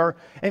and ever.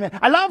 Amen.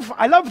 I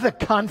love the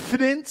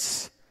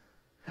confidence.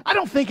 I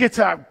don't think it's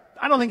a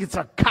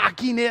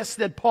cockiness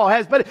that Paul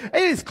has, but it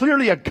is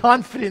clearly a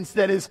confidence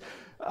that is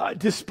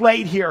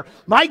displayed here.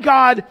 My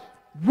God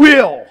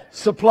will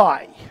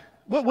supply.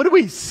 What do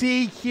we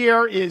see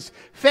here is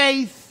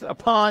faith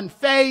upon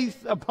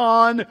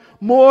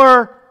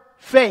more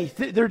faith.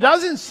 There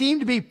doesn't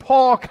seem to be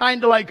Paul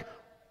kind of like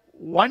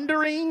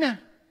wondering.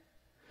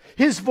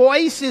 His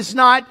voice is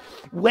not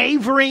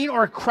wavering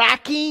or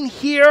cracking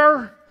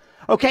here.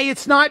 Okay,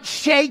 it's not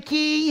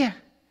shaky.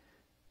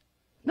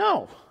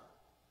 No.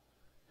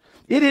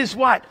 It is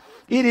what?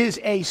 It is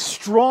a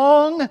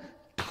strong,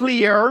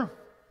 clear,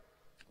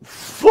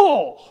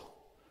 full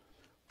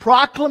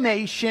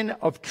proclamation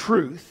of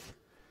truth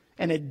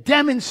and a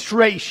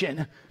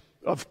demonstration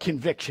of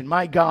conviction.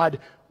 My God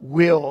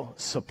will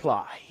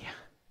supply.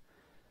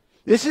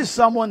 This is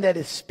someone that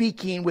is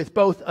speaking with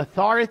both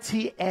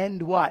authority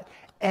and what?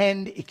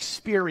 And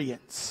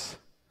experience.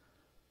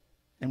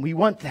 And we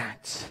want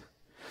that.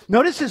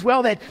 Notice as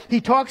well that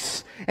he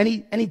talks and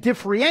he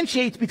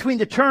differentiates between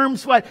the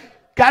terms what?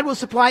 God will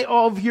supply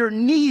all of your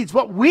needs.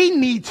 What we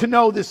need to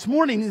know this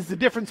morning is the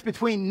difference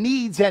between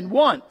needs and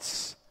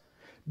wants.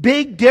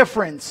 Big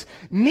difference.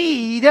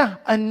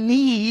 A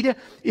need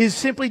is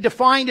simply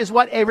defined as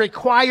what? A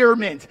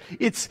requirement.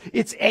 It's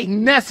a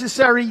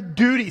necessary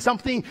duty,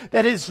 something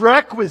that is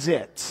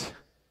requisite.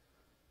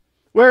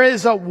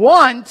 Whereas a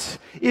want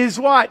is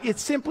what?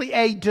 It's simply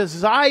a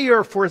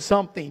desire for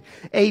something,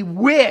 a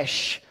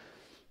wish,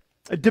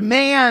 a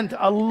demand,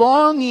 a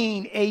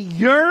longing, a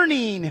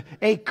yearning,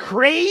 a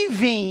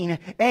craving,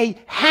 a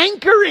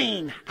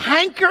hankering.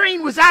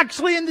 Hankering was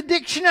actually in the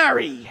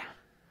dictionary.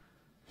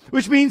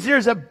 Which means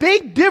there's a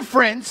big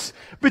difference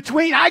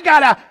between I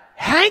got a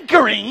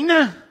hankering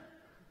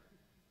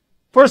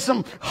for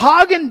some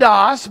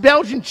Haagen-Dazs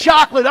Belgian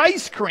chocolate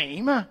ice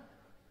cream.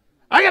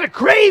 I got a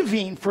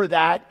craving for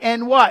that.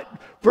 And what?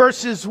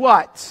 Versus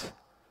what?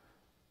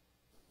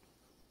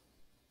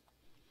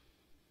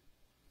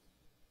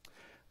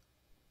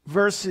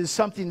 Versus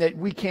something that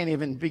we can't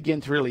even begin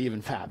to really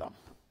even fathom.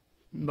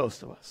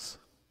 Most of us.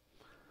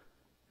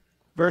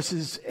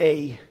 Versus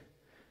a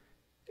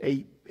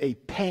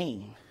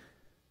pain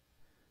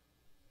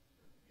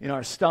in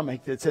our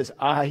stomach that says,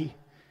 I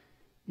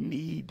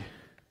need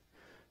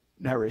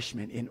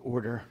nourishment in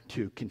order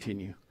to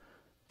continue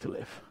to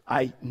live.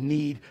 I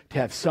need to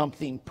have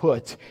something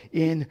put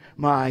in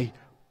my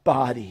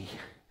body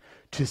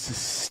to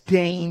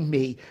sustain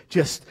me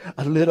just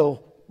a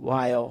little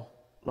while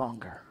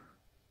longer.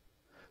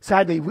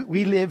 Sadly,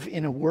 we live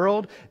in a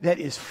world that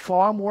is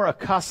far more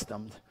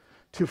accustomed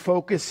to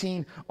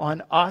focusing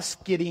on us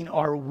getting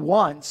our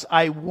wants.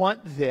 I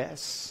want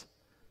this.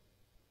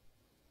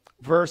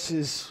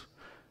 Versus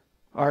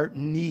our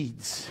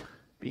needs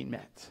being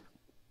met.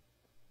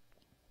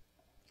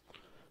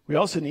 We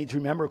also need to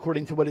remember,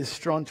 according to what is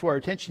drawn to our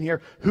attention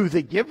here, who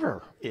the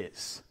giver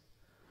is.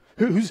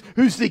 Who's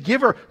the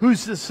giver?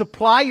 Who's the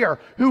supplier?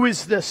 Who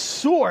is the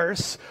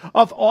source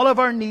of all of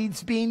our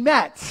needs being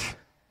met?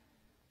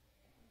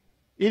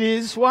 It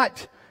is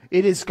what?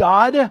 It is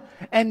God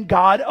and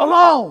God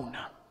alone.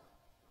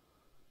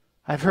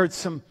 I've heard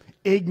some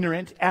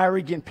ignorant,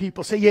 arrogant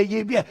people say,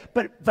 yeah,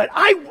 but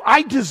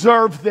I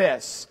deserve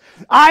this.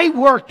 I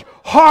worked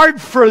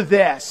hard for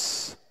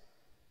this.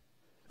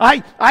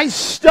 I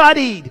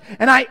studied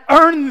and I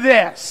earned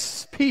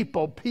this.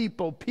 People.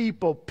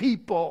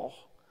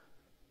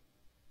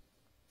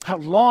 How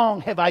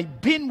long have I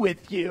been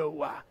with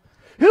you?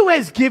 Who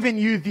has given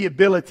you the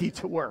ability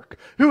to work?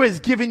 Who has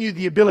given you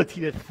the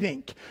ability to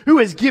think? Who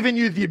has given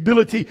you the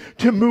ability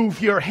to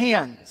move your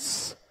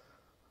hands?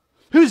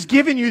 Who's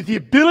given you the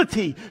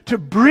ability to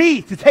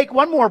breathe, to take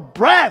one more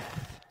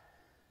breath?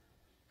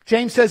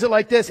 James says it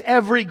like this: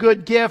 every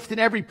good gift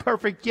and every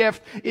perfect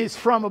gift is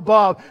from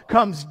above,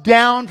 comes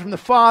down from the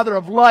Father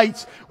of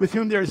lights, with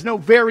whom there is no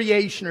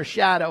variation or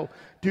shadow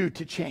due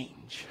to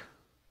change.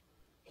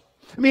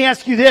 Let me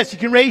ask you this. You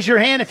can raise your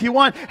hand if you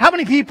want. How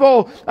many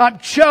people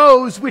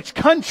chose which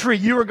country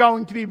you were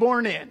going to be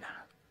born in?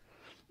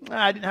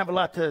 I didn't have a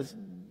lot to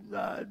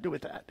do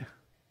with that.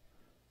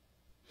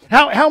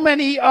 How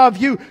many of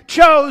you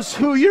chose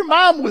who your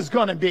mom was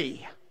going to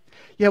be?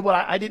 Yeah, well,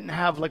 I didn't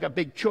have like a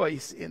big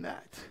choice in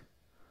that.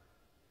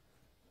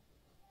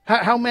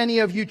 How many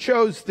of you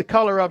chose the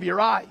color of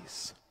your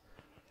eyes?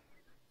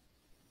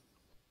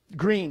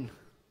 Green.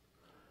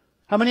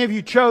 How many of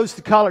you chose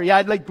the color? Yeah,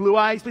 I'd like blue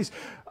eyes, please.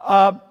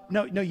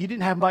 No, you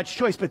didn't have much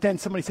choice. But then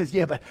somebody says,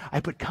 yeah, but I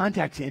put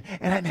contacts in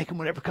and I make them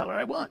whatever color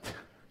I want.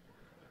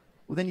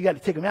 Well, then you got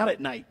to take them out at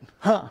night.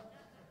 Huh?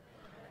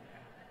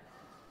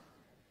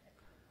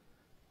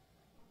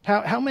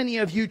 How many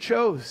of you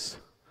chose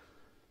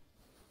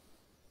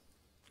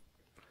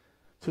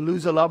to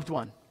lose a loved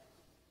one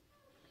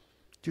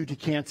due to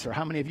cancer?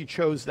 How many of you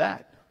chose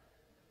that?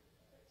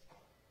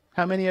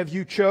 How many of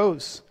you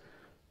chose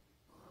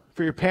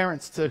for your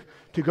parents to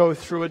go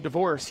through a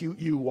divorce?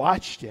 You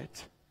watched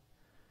it.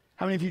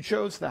 How many of you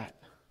chose that?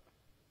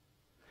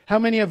 How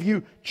many of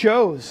you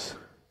chose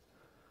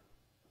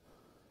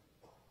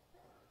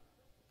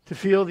to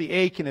feel the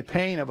ache and the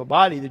pain of a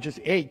body that just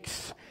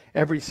aches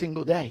every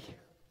single day?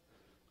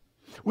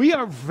 We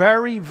are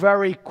very,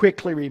 very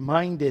quickly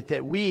reminded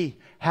that we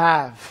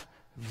have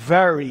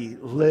very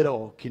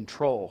little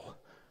control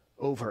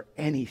over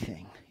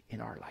anything in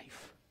our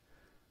life.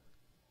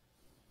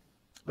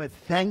 But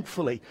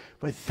thankfully,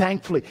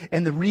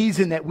 and the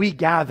reason that we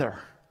gather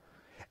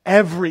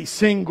every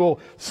single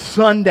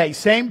Sunday,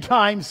 same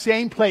time,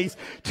 same place,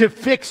 to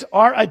fix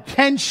our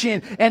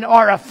attention and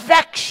our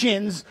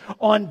affections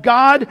on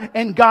God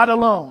and God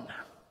alone.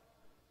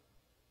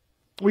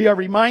 We are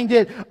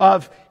reminded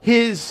of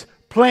His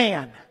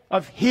plan,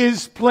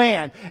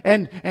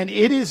 and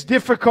it is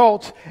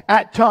difficult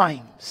at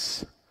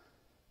times.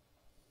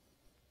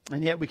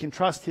 And yet we can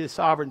trust His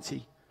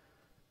sovereignty,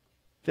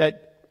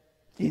 that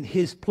in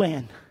His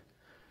plan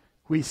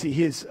we see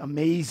His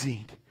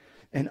amazing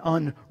and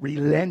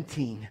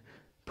unrelenting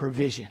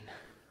provision.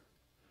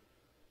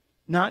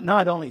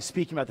 Not only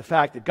speaking about the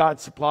fact that God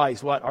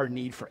supplies our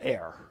need for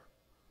air.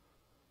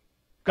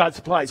 God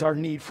supplies our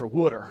need for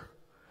water.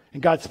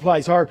 And God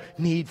supplies our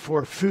need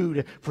for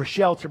food, for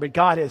shelter. But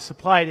God has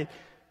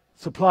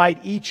supplied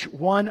each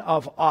one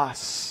of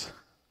us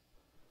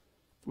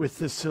with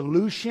the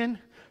solution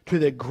to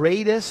the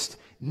greatest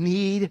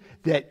need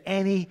that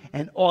any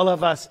and all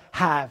of us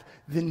have.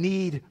 The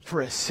need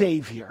for a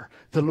Savior,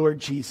 the Lord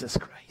Jesus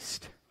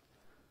Christ.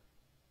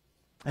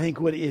 I think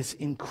what is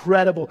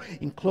incredible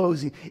in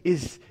closing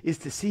is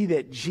to see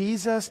that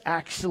Jesus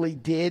actually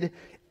did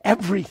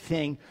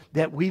everything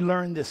that we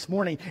learned this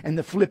morning and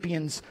the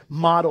Philippians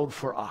modeled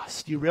for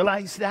us. Do you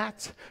realize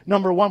that?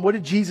 Number one, what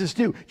did Jesus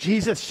do?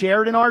 Jesus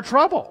shared in our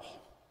trouble.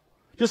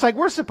 Just like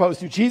we're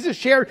supposed to. Jesus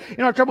shared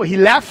in our trouble. He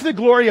left the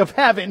glory of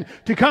heaven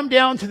to come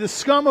down to the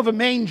scum of a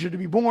manger to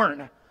be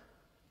born,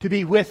 to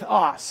be with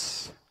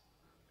us.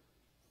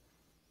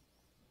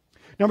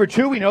 Number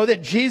two, we know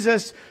that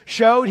Jesus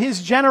showed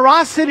His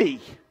generosity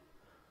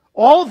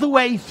all the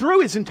way through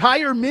His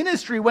entire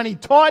ministry when He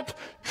taught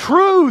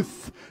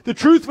truth. The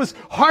truth was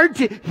hard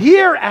to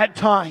hear at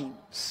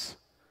times.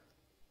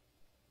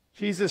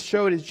 Jesus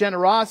showed His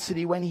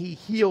generosity when He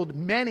healed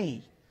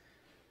many,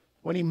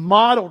 when He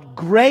modeled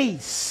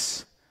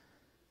grace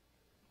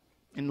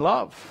and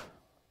love.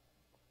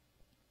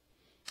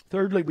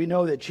 Thirdly, we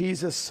know that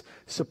Jesus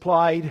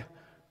supplied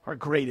our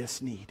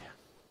greatest need.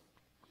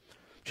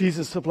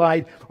 Jesus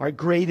supplied our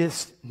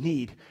greatest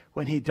need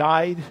when He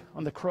died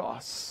on the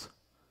cross,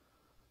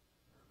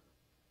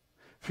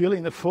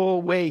 feeling the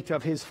full weight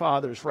of His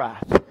Father's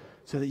wrath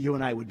so that you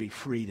and I would be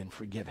freed and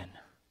forgiven.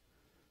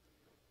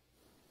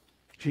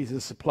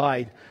 Jesus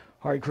supplied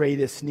our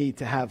greatest need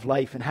to have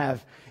life and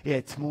have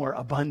it more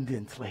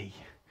abundantly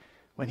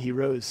when He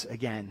rose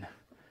again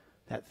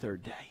that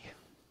third day.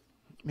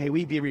 May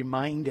we be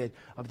reminded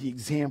of the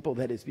example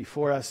that is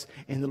before us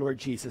in the Lord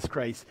Jesus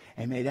Christ,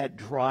 and may that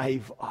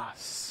drive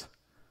us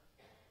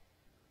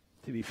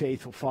to be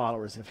faithful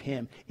followers of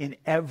Him in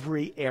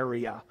every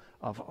area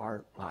of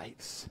our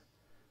lives.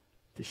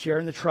 To share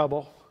in the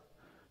trouble,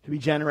 to be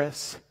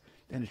generous,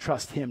 and to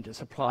trust him to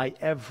supply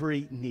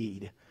every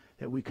need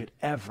that we could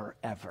ever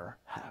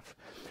have.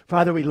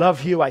 Father, we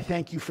love you. I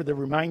thank you for the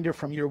reminder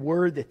from your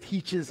word that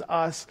teaches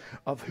us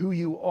of who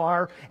you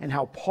are and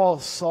how Paul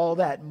saw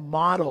that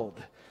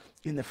modeled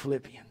in the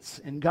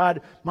Philippians. And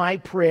God, my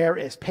prayer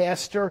as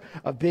pastor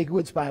of Big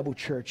Woods Bible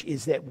Church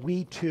is that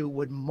we too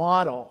would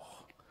model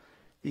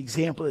the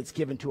example that's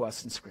given to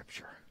us in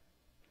Scripture.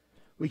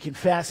 We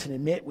confess and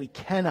admit we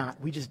cannot.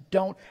 We just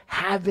don't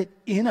have it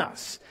in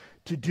us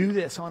to do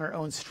this on our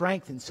own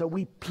strength. And so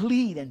we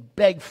plead and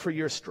beg for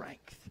your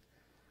strength.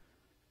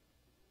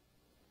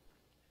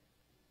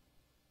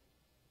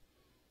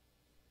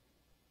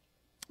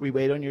 We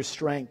wait on your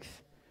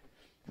strength,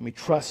 and we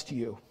trust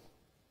you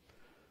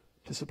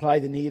to supply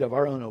the need of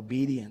our own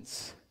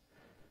obedience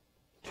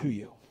to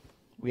you.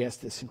 We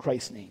ask this in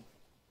Christ's name.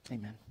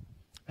 Amen.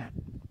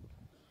 Amen.